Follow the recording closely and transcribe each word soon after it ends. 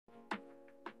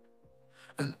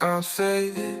And I'll say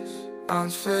this,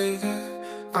 I'll say that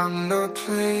I'm not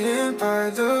playing by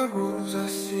the rules. I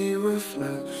see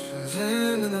reflections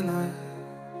in the night.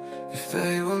 If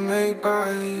they were made by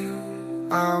you,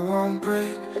 I won't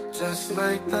break just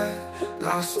like that.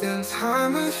 Lost in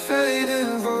time with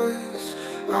fading voice.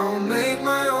 I'll make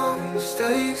my own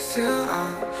mistakes till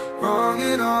I'm wrong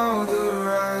in all the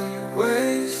right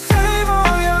ways. Save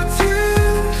all your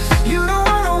tears, you don't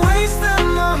wanna waste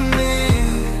them on me.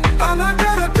 I'm not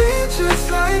gonna be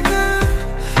just like them.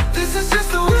 This is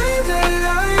just the way that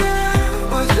I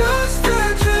am. Was just a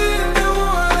dream, and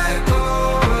won't let go,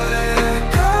 let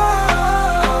go.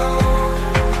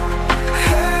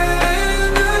 Head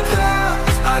in the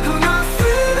clouds, I do not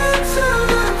fit into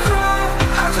the crowd.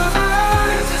 I close my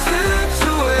eyes and slip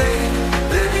away.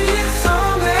 Maybe it's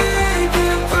all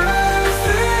making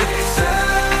perfect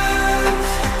sense.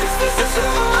 'Cause this is who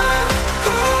I am.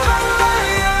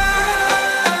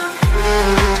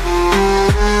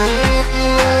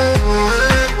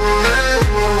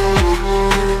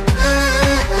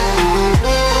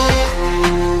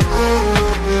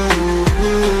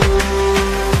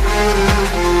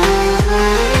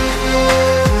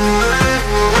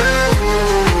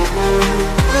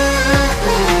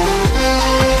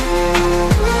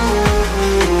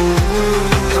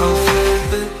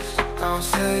 I'll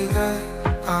say that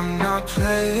I'm not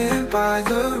playing by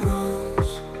the rules.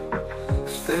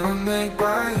 If they were made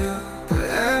by you, but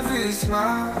every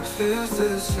smile feels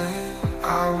the same.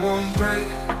 I won't break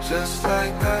just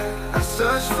like that. I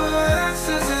search for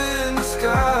answers in the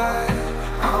sky.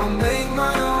 I'll make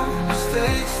my own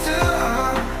mistakes till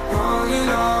I'm wrong in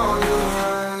all the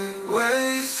right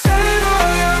ways. Save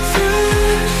all your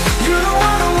tears, you don't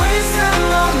wanna waste them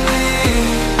on me.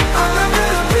 I'm not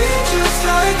gonna be just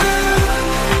like them.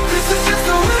 This is just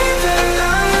the way that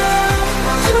I am.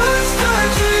 I'm just a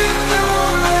dream that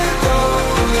won't let go,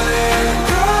 let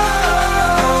go.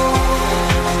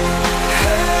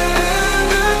 Head in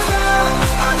the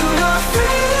clouds, I do not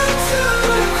fit into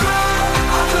the crowd.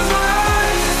 I close my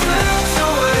eyes and slip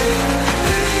away.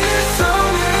 Maybe it's all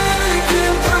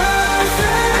making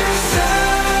perfect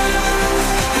sense.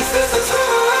 'Cause this is who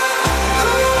I am.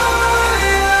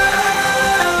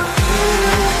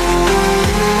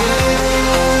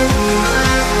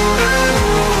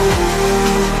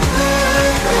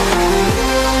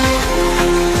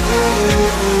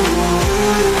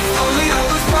 Only I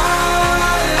was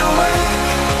wide awake.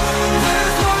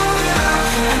 There's more than I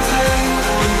can take.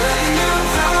 Laying your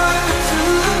time to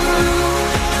the blue.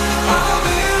 I'll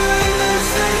be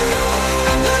listening,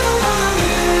 and I know what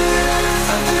it is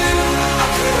I do. I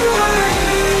keep you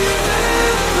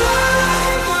waiting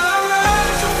blind. When I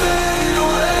rise to fade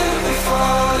away, we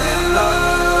fall in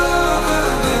love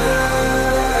again.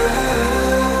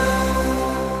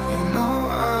 You know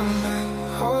I may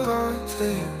hold on to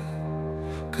you,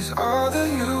 'cause all that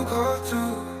you go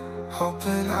through,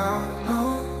 hoping I'll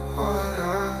know what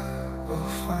I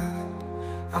will find.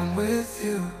 I'm with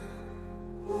you.